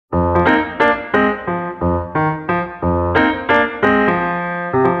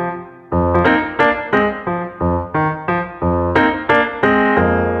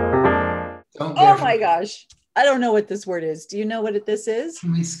gosh. I don't know what this word is. Do you know what this is?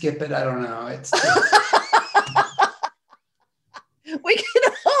 Can we skip it? I don't know. We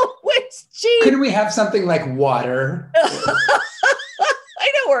can always cheat. Couldn't we have something like water?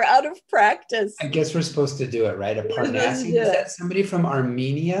 I know we're out of practice. I guess we're supposed to do it, right? A Parnassian. Is that somebody from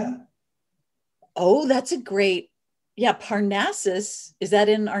Armenia? Oh, that's a great, Parnassus. Is that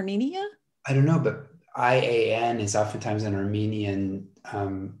in Armenia? I don't know, but IAN is oftentimes an Armenian.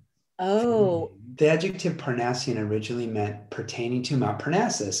 The adjective Parnassian originally meant pertaining to Mount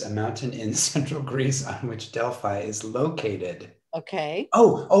Parnassus, a mountain in central Greece on which Delphi is located. Okay.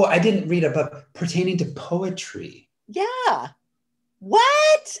 Oh, I didn't read above. Pertaining to poetry. Yeah.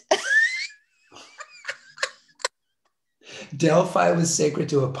 What? Delphi was sacred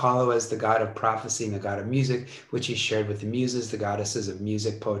to Apollo as the god of prophecy and the god of music, which he shared with the Muses, the goddesses of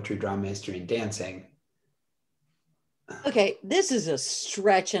music, poetry, drama, history, and dancing. Okay, this is a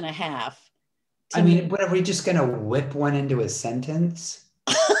stretch and a half. I mean, what, are we just going to whip one into a sentence?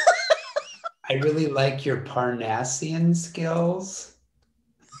 I really like your Parnassian skills.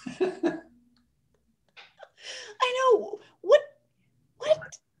 I know. What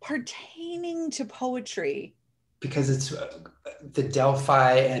pertaining to poetry? Because it's the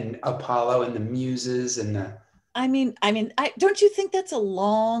Delphi and Apollo and the Muses and the... I mean, don't you think that's a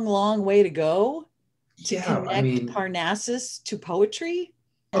long, long way to go to connect Parnassus to poetry?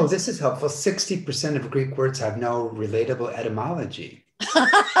 Oh, this is helpful. 60% of Greek words have no relatable etymology.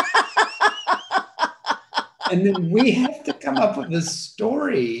 And then we have to come up with a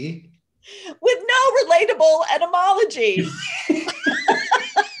story with no relatable etymology.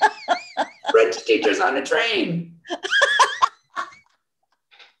 French teachers on a train.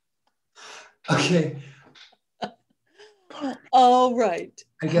 Okay. All right.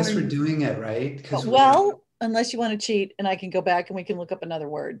 I guess we're doing it, right? Well, unless you want to cheat and I can go back and we can look up another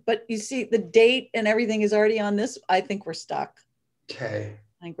word. But you see, the date and everything is already on this. I think we're stuck. Okay.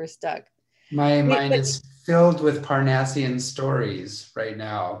 I think we're stuck. My mind is filled with Parnassian stories right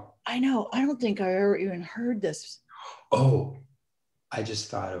now. I know. I don't think I ever even heard this. Oh, I just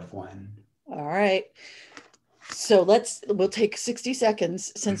thought of one. All right. So we'll take 60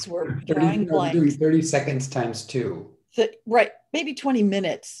 seconds since we're drawing blanks. We're doing 30 seconds times 2. Right. Maybe 20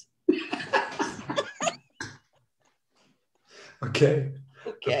 minutes. Okay.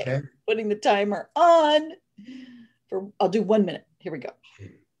 Putting the timer on. I'll do 1 minute. Here we go.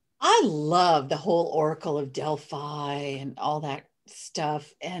 Okay. I love the whole Oracle of Delphi and all that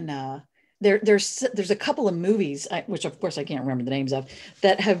stuff. And there's a couple of movies, which of course I can't remember the names of,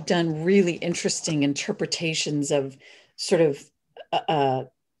 that have done really interesting interpretations of sort of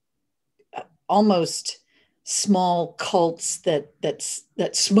almost small cults that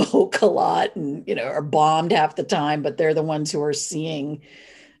smoke a lot and are bombed half the time, but they're the ones who are seeing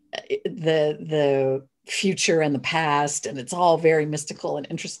the future and the past, and it's all very mystical and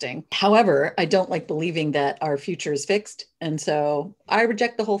interesting. However, I don't like believing that our future is fixed, and so I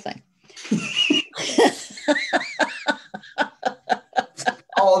reject the whole thing.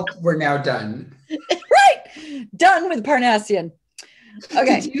 We're now done. Right, done with Parnassian.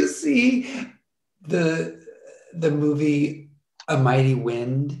 Okay. Did you see the movie A Mighty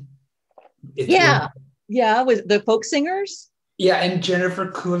Wind? Yeah, with the folk singers. Yeah, and Jennifer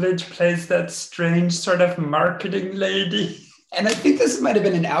Coolidge plays that strange sort of marketing lady. And I think this might have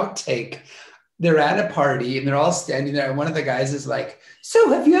been an outtake. They're at a party and they're all standing there. And one of the guys is like, "So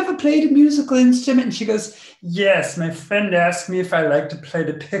have you ever played a musical instrument?" And she goes, "Yes, my friend asked me if I like to play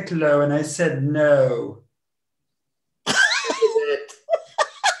the piccolo. And I said no."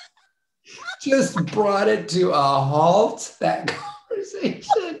 Just brought it to a halt, that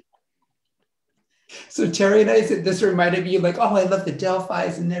conversation. So Terry and I said, this reminded me like, oh, I love the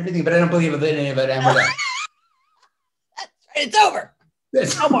Delphis and everything, but I don't believe in any of it. And we're done. It's over.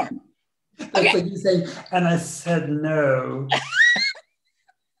 No more. That's like you saying, and I said no.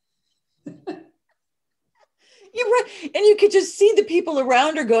 You're right. And you could just see the people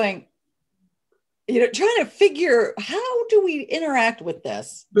around her going, trying to figure, how do we interact with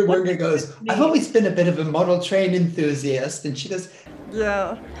this? But one guy goes, "I've always been a bit of a model train enthusiast." And she goes,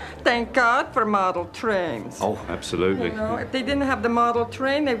 "Yeah, thank God for model trains." Oh, absolutely. If they didn't have the model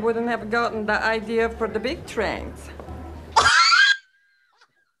train, they wouldn't have gotten the idea for the big trains.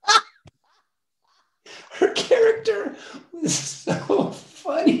 Her character was so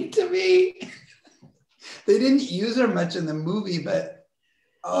funny to me. They didn't use her much in the movie, but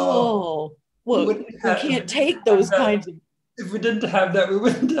well, we can't take those kinds of... If we didn't have that, we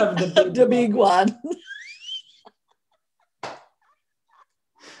wouldn't have the big one.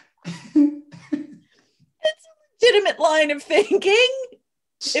 It's a legitimate line of thinking.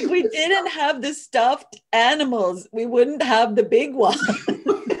 If we didn't have the stuffed animals, we wouldn't have the big one.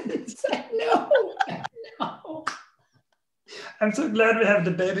 I know. I'm so glad we have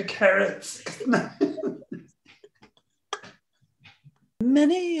the baby carrots.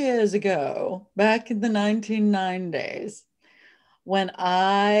 Many years ago, back in the 1990s, when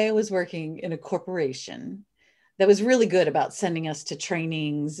I was working in a corporation that was really good about sending us to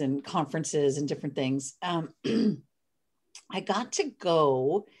trainings and conferences and different things, I got to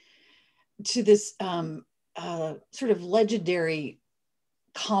go to this sort of legendary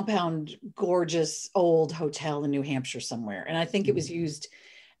compound, gorgeous old hotel in New Hampshire somewhere. And I think it was used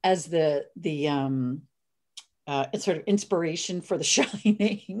as the sort of inspiration for The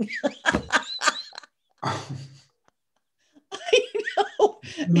Shining. I know.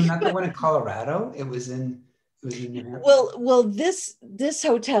 Not the one in Colorado. It was in New Hampshire. Well, this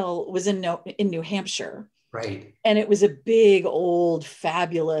hotel was in New Hampshire. Right. And it was a big, old,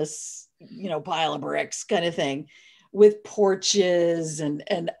 fabulous, pile of bricks kind of thing with porches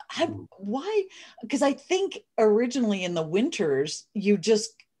why? Because I think originally in the winters,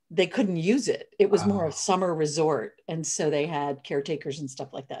 they couldn't use it. It was more a summer resort. And so they had caretakers and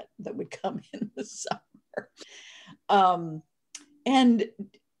stuff like that would come in the summer. And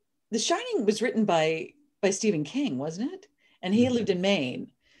The Shining was written by Stephen King, wasn't it? And he lived in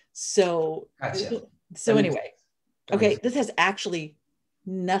Maine. So, gotcha. So anyway, okay, this has actually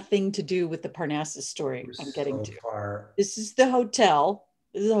nothing to do with the Parnassus story I'm getting to. This is the hotel.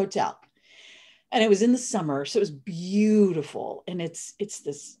 And it was in the summer, so it was beautiful. And it's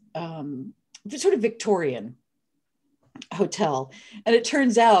this sort of Victorian hotel. And it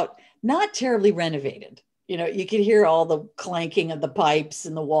turns out not terribly renovated. You could hear all the clanking of the pipes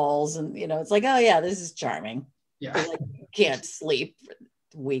and the walls. And, it's like, oh yeah, this is charming. Yeah. Like, can't sleep for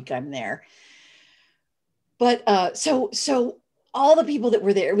the week I'm there. But so all the people that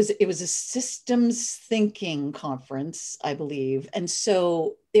were there, it was a systems thinking conference, I believe. And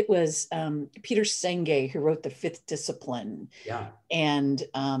so it was Peter Senge who wrote The Fifth Discipline. Yeah. And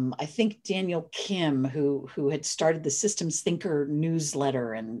I think Daniel Kim, who had started the Systems Thinker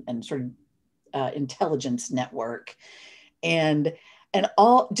newsletter and sort of intelligence network. And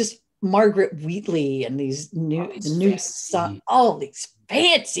all just Margaret Wheatley and these all these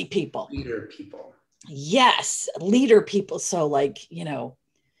fancy people. Leader people. Yes, leader people. So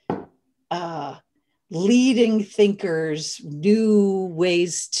leading thinkers, new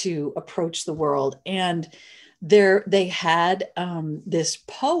ways to approach the world. And they had this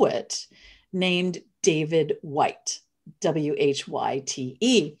poet named David Whyte, Whyte.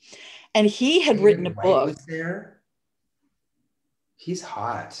 And he had written a book. Was there? He's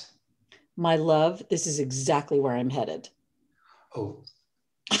hot. My love, this is exactly where I'm headed. Oh.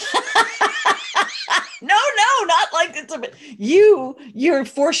 No, not like it's you're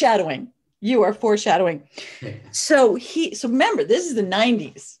foreshadowing. You are foreshadowing. So remember, this is the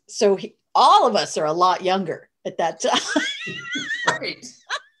 90s. So all of us are a lot younger at that time. Right.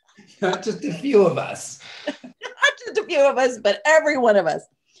 Not just a few of us. Not just a few of us, but every one of us.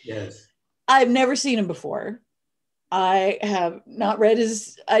 Yes. I've never seen him before. I have not read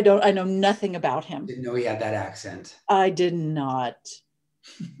I know nothing about him. Didn't know he had that accent. I did not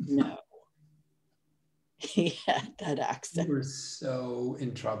know. He had that accent. We were so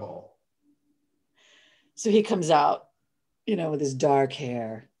in trouble. So he comes out, with his dark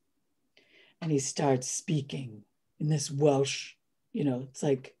hair, and he starts speaking in this Welsh, it's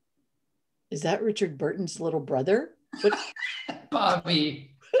like, is that Richard Burton's little brother?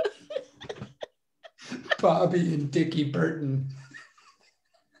 Bobby and Dickie Burton.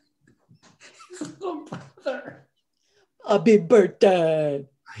 His little brother. Bobby Burton.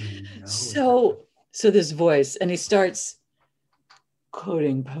 I know. So this voice, and he starts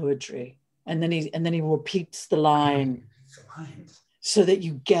quoting poetry, and then he repeats the line so that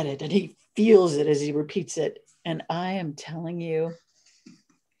you get it, and he feels it as he repeats it. And I am telling you,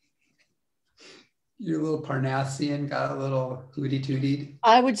 your little Parnassian got a little hooty-tootied.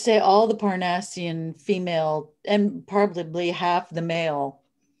 I would say all the Parnassian female, and probably half the male,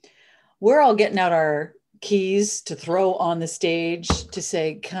 we're all getting out our keys to throw on the stage to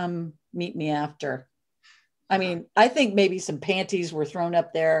say, come meet me after. I mean, I think maybe some panties were thrown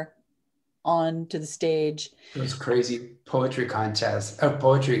up there onto the stage. Those crazy poetry concerts.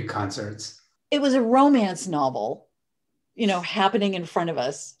 It was a romance novel, happening in front of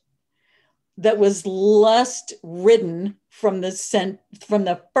us that was lust ridden from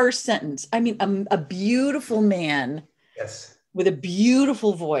the first sentence. I mean, a beautiful man. Yes. With a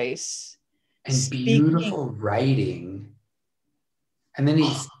beautiful voice. And beautiful writing. And then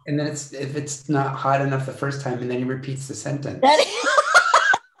if it's not hot enough the first time, and then he repeats the sentence.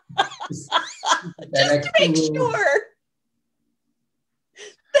 Just to make sure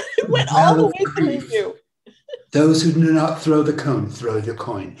that it went Well all the of way through grief. you. Those who do not throw the cone, throw the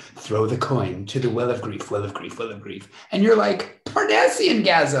coin. Throw the coin to the well of grief, well of grief, well of grief. And you're like,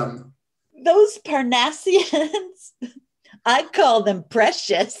 Parnassian-gasm. Those Parnassians, I call them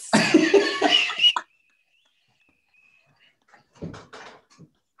precious.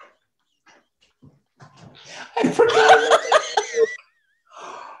 I forgot.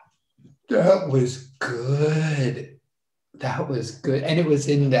 That was good. That was good. And it was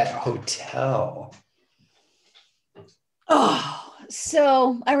in that hotel. Oh,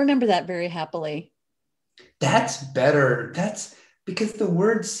 so I remember that very happily. That's better. That's because the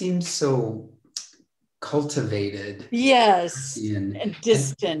word seems so cultivated. Yes, And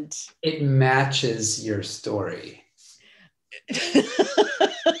distant. It matches your story.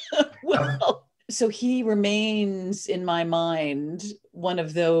 Well, so he remains in my mind one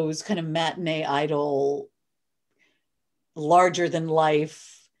of those kind of matinee idol, larger than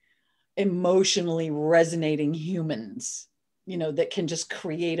life, emotionally resonating humans, that can just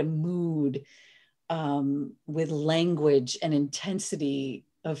create a mood with language and intensity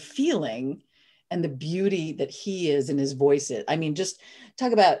of feeling and the beauty that he is in his voice. I mean, just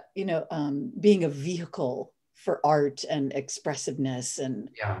talk about, being a vehicle for art and expressiveness and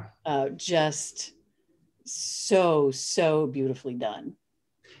just so beautifully done.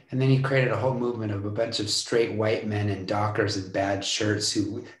 And then he created a whole movement of a bunch of straight white men in Dockers and bad shirts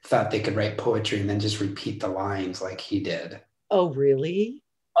who thought they could write poetry and then just repeat the lines like he did. Oh, really?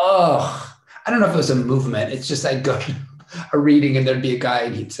 Oh, I don't know if it was a movement. It's just I'd go to a reading and there'd be a guy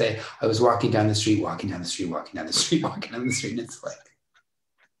and he'd say, I was walking down the street, walking down the street, walking down the street, walking down the street. And it's like,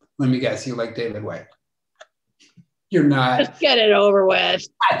 let me guess, you like David White. You're not. Let's get it over with.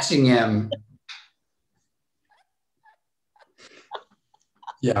 Catching him.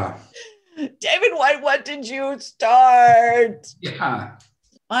 Yeah. David White, what did you start? Yeah.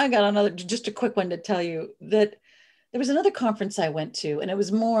 I got just a quick one to tell you that there was another conference I went to, and it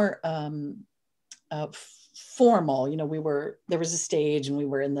was more formal. There was a stage, and we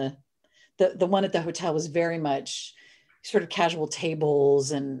were in the one at the hotel was very much sort of casual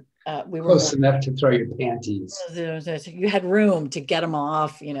tables, and we were close enough to throw your panties. You had room to get them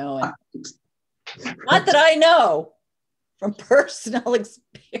off, and not that I know from personal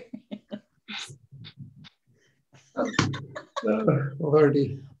experience. Oh,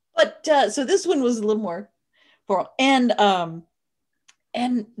 Lordy. But so this one was a little more formal, and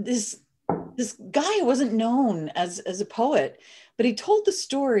this guy wasn't known as a poet, but he told the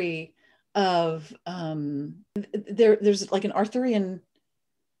story of there's like an Arthurian,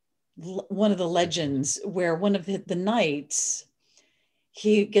 one of the legends where one of the knights,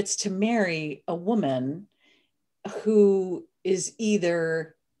 he gets to marry a woman who is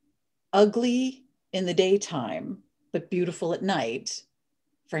either ugly in the daytime but beautiful at night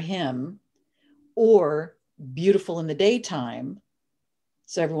for him, or beautiful in the daytime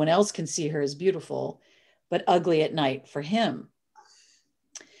so everyone else can see her as beautiful, but ugly at night for him.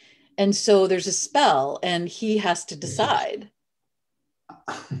 And so there's a spell and he has to decide.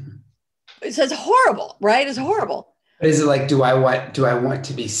 So it's horrible, right? It's horrible. Is it like, do I want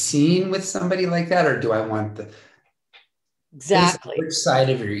to be seen with somebody like that, or do I want the exactly which side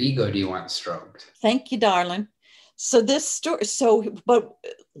of your ego do you want stroked? Thank you, darling. So this story, but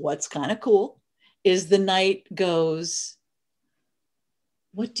what's kind of cool is the knight goes,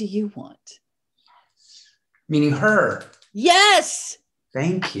 what do you want? Meaning her. Yes.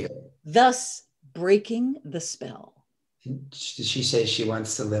 Thank you. Thus breaking the spell. Did she say she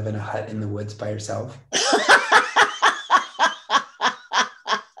wants to live in a hut in the woods by herself?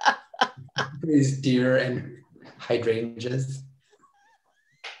 These deer and hydrangeas.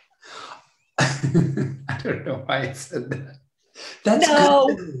 I don't know why I said that. That's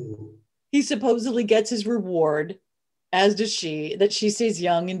good. He supposedly gets his reward, as does she, that she stays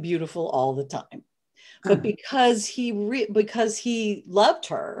young and beautiful all the time. But because he loved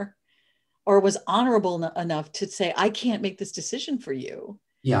her, or was honorable enough to say, I can't make this decision for you.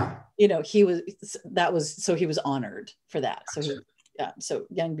 Yeah. He was honored for that. So so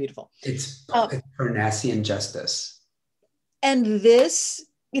young, beautiful. It's Parnassian justice. And this,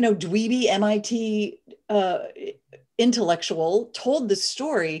 dweeby MIT intellectual told this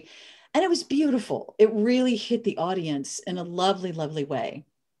story, and it was beautiful. It really hit the audience in a lovely, lovely way.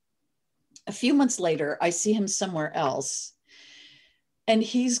 A few months later, I see him somewhere else, and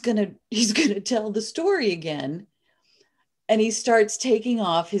he's gonna tell the story again. And he starts taking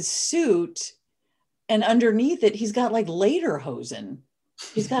off his suit, and underneath it, he's got like lederhosen.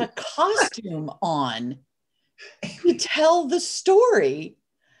 He's got a costume on to tell the story.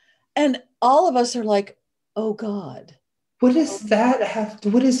 And all of us are like, oh God. What does that have to,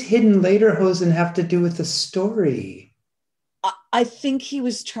 what does Hidden Lederhosen have to do with the story? I think he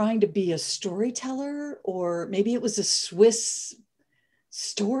was trying to be a storyteller, or maybe it was a Swiss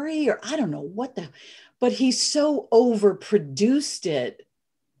story, or I don't know what but he so overproduced it.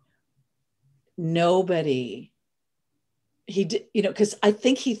 Nobody, he did, because I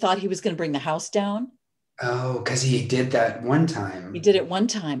think he thought he was going to bring the house down. Oh, because he did that one time. He did it one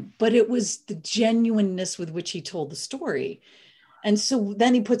time, but it was the genuineness with which he told the story. And so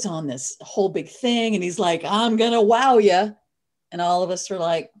then he puts on this whole big thing and he's like, I'm going to wow you. And all of us are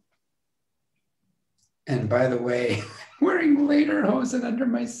like. And by the way, wearing lederhosen under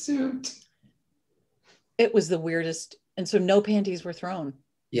my suit. It was the weirdest. And so no panties were thrown.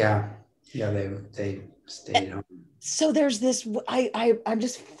 Yeah. Yeah, they stayed home. So there's this, I'm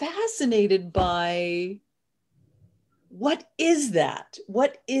just fascinated by what is that?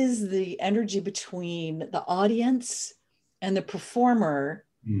 What is the energy between the audience and the performer,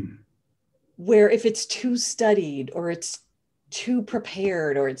 where if it's too studied or it's too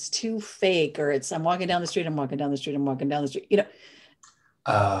prepared or it's too fake or it's I'm walking down the street, I'm walking down the street, I'm walking down the street, it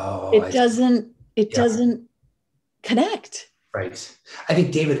doesn't connect. Right. I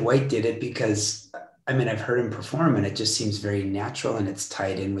think David White did it because, I mean, I've heard him perform and it just seems very natural and it's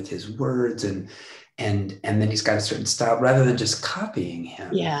tied in with his words and then he's got a certain style rather than just copying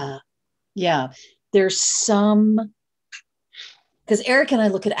him. Yeah. Yeah. There's some, because Eric and I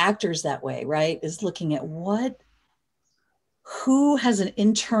look at actors that way, right? Is looking at who has an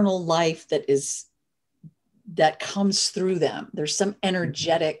internal life that comes through them. There's some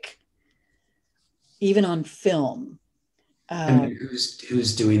energetic, even on film. And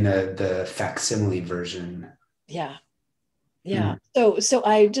who's doing the facsimile version? Yeah. Yeah. So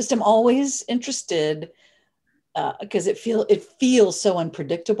I just am always interested because it feels so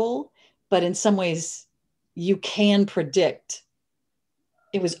unpredictable, but in some ways you can predict.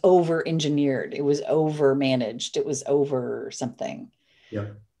 It was over engineered. It was over managed. It was over something.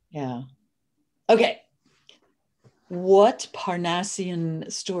 Yep. Yeah. Okay. What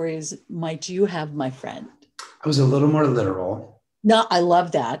Parnassian stories might you have, my friend? I was a little more literal. No, I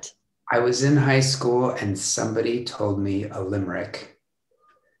love that. I was in high school and somebody told me a limerick.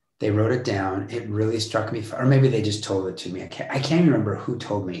 They wrote it down. It really struck me, or maybe they just told it to me. I can't remember who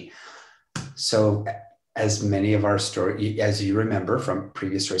told me. So as many of our story, as you remember from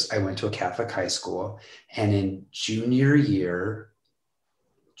previous stories, I went to a Catholic high school, and in junior year,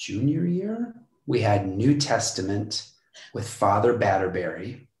 we had New Testament with Father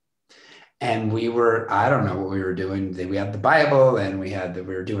Batterberry. And we were, I don't know what we were doing. We had the Bible and we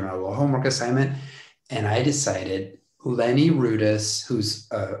were doing our little homework assignment. And I decided Lenny Rudis, who's,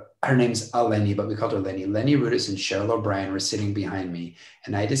 her name's Lenny, but we called her Lenny. Lenny Rudis and Cheryl O'Brien were sitting behind me.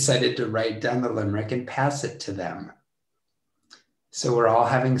 And I decided to write down the limerick and pass it to them. So we're all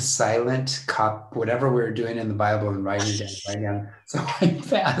having silent whatever we were doing in the Bible and writing down. So I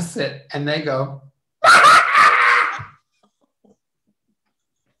pass it and they go,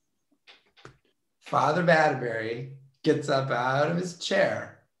 Father Batterberry gets up out of his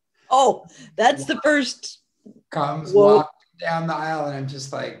chair. Oh, that's the first. Comes walking down the aisle, and I'm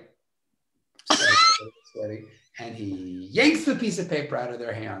just like, sweaty. And he yanks the piece of paper out of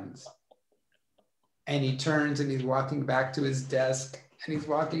their hands. And he turns and he's walking back to his desk, and he's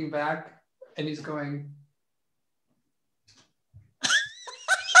walking back and he's going.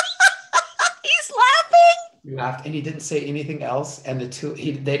 He's laughing. He laughed and he didn't say anything else. And they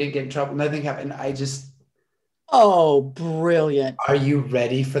didn't get in trouble. Nothing happened. Oh, brilliant. Are you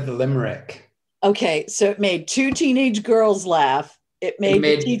ready for the limerick? Okay. So it made two teenage girls laugh. It made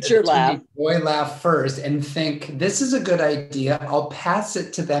the teacher laugh. Boy laugh first and think, this is a good idea. I'll pass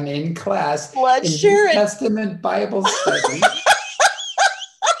it to them in class. Let's share it. Testament Bible study.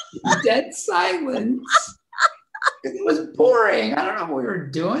 Dead silence. It was boring. I don't know what we were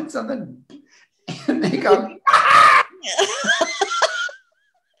doing. Something. And they go, ah!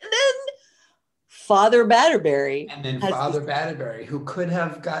 And then Father Batterberry. Father Batterberry, who could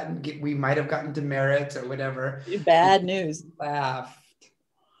have we might have gotten demerits or whatever. Bad news. Laughed.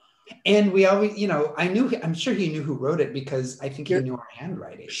 And we always, I'm sure he knew who wrote it because I think he knew our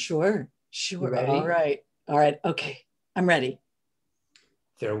handwriting. Sure. Ready? All right. Okay. I'm ready.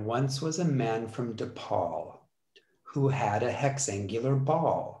 There once was a man from DePaul who had a hexangular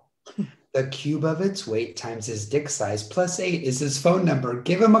ball. The cube of its weight times his dick size plus 8 is his phone number.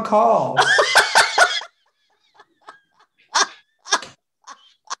 Give him a call.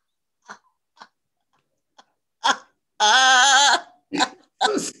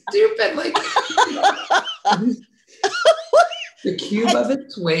 So stupid. Like, the cube of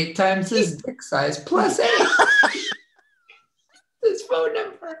its weight times his dick size plus 8. His phone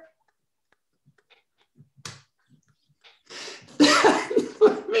number. That's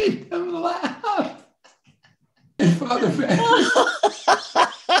what made him laugh. And Father Van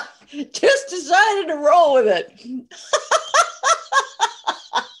just decided to roll with it.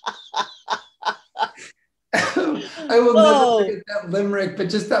 I will never forget that limerick, but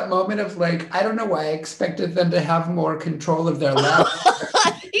just that moment of like, I don't know why I expected them to have more control of their lives.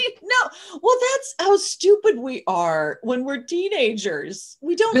 No, well, that's how stupid we are when we're teenagers.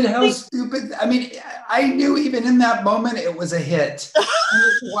 We don't But how stupid. I mean, I knew even in that moment it was a hit.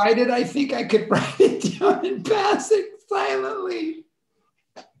 Why did I think I could write it down in passing silently?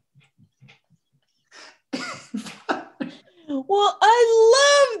 Well,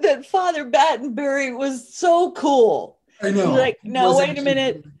 I love that Father Battenberry was so cool. I know. Like, no, wait a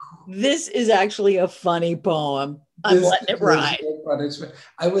minute. This is actually a funny poem. I'm letting it ride.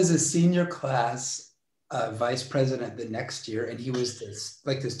 I was a senior class vice president the next year, and he was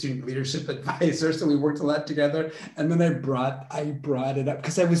the student leadership advisor. So we worked a lot together. And then I brought it up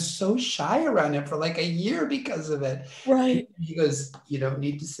because I was so shy around him for like a year because of it. Right. He goes, "You don't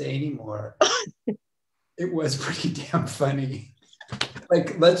need to say anymore." It was pretty damn funny.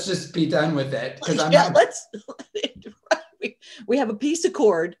 Like, let's just be done with it. Because we have a piece of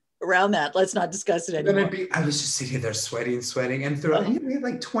cord around that. Let's not discuss it anymore. I was just sitting there sweating. And throughout, we had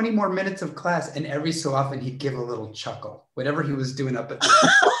like 20 more minutes of class. And every so often he'd give a little chuckle, whatever he was doing up at the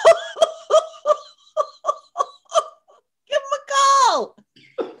Give him a call.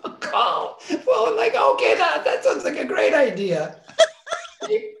 Call. Well, like, okay, that sounds like a great idea.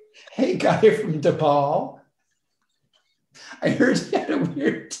 Hey, guy from DePaul. I heard he had a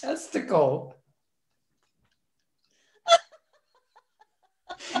weird testicle.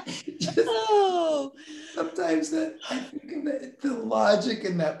 Sometimes that I think of the logic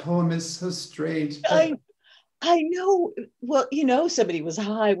in that poem is so strange. I know. Well, somebody was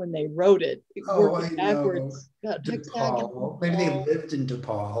high when they wrote it. Working backwards. DePaul. Maybe they lived in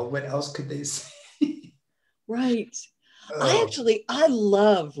DePaul. What else could they say? Right. I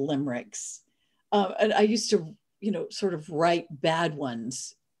love limericks. And I used to, sort of write bad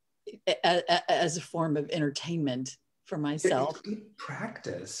ones as a form of entertainment for myself. It's good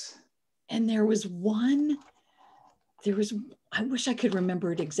practice. And there was, I wish I could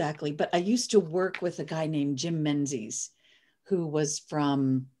remember it exactly, but I used to work with a guy named Jim Menzies, who was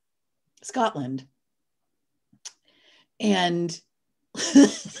from Scotland. And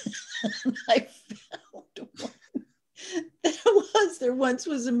I found one. There once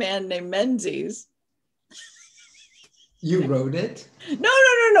was a man named Menzies. You wrote it? No.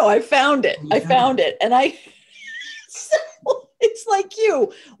 I found it. I found it. And so it's like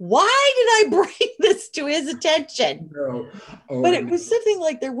you. Why did I bring this to his attention? No. But it was something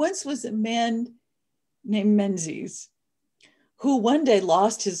like there once was a man named Menzies who one day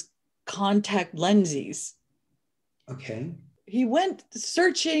lost his contact lenses. Okay. He went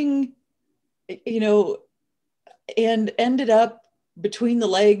searching, and ended up between the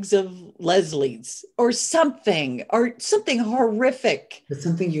legs of Leslie's or something horrific. But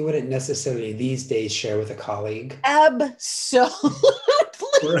something you wouldn't necessarily these days share with a colleague. Absolutely.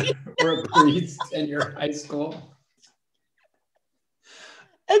 or a priest in your high school.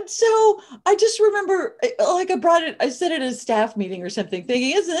 And so I just remember, like, I said it at a staff meeting or something,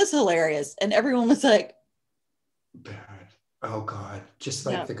 thinking, isn't this hilarious? And everyone was like, bad. Oh God. Just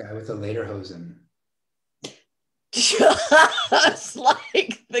like the guy with the lederhosen. Just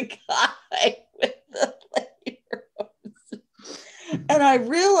like the guy with the lederhosen. And I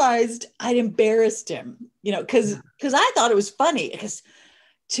realized I'd embarrassed him, because I thought it was funny. Because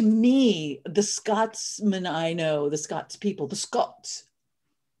to me, the Scotsmen I know, the Scots people, the Scots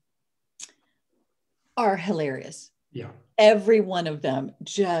are hilarious. Yeah. Every one of them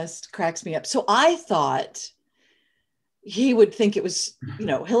just cracks me up. So I thought he would think it was,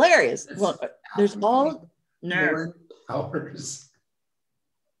 hilarious. Well, there's all hours.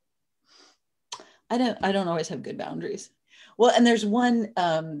 I don't always have good boundaries. Well, and there's one,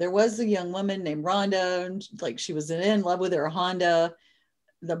 there was a young woman named Rhonda, and like she was in love with her Honda,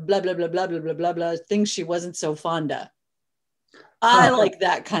 the blah, blah, blah, blah, blah, blah, blah, blah, things she wasn't so fonda. I like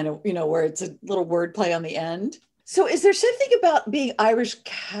that kind of, where it's a little wordplay on the end. So is there something about being Irish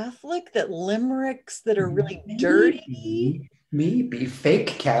Catholic that limericks that are really dirty? Maybe fake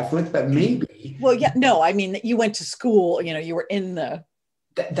Catholic, but maybe. Well, yeah, no, I mean, you went to school, you were in the.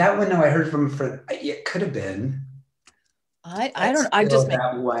 That one, no, I heard from, it could have been. I don't, I just.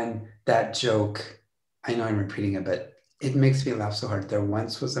 That joke, I know I'm repeating it, but it makes me laugh so hard. There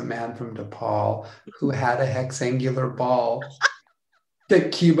once was a man from DePaul who had a hexangular ball. The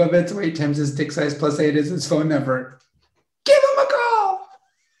cube of it's weight times his dick size plus 8 is his phone number. Give him a call.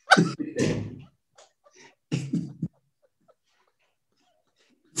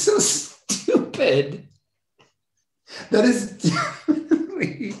 So stupid. That is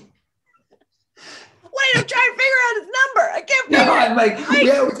definitely... Wait, I'm trying to figure out his number. I can't figure No, it. I'm like,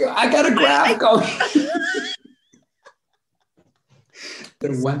 yeah, I got a graph going.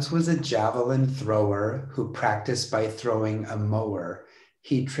 There once was a javelin thrower who practiced by throwing a mower.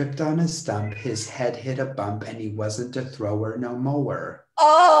 He tripped on a stump, his head hit a bump, and he wasn't a thrower no mower.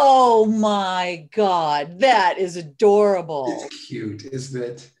 Oh my God, that is adorable. It's cute, isn't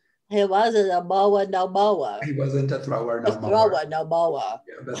it? He wasn't a mower, no mower. He wasn't a thrower no A mower. thrower, no mower.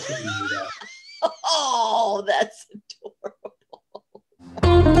 Yeah, that's what he made up. Oh, that's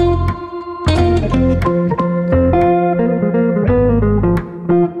adorable.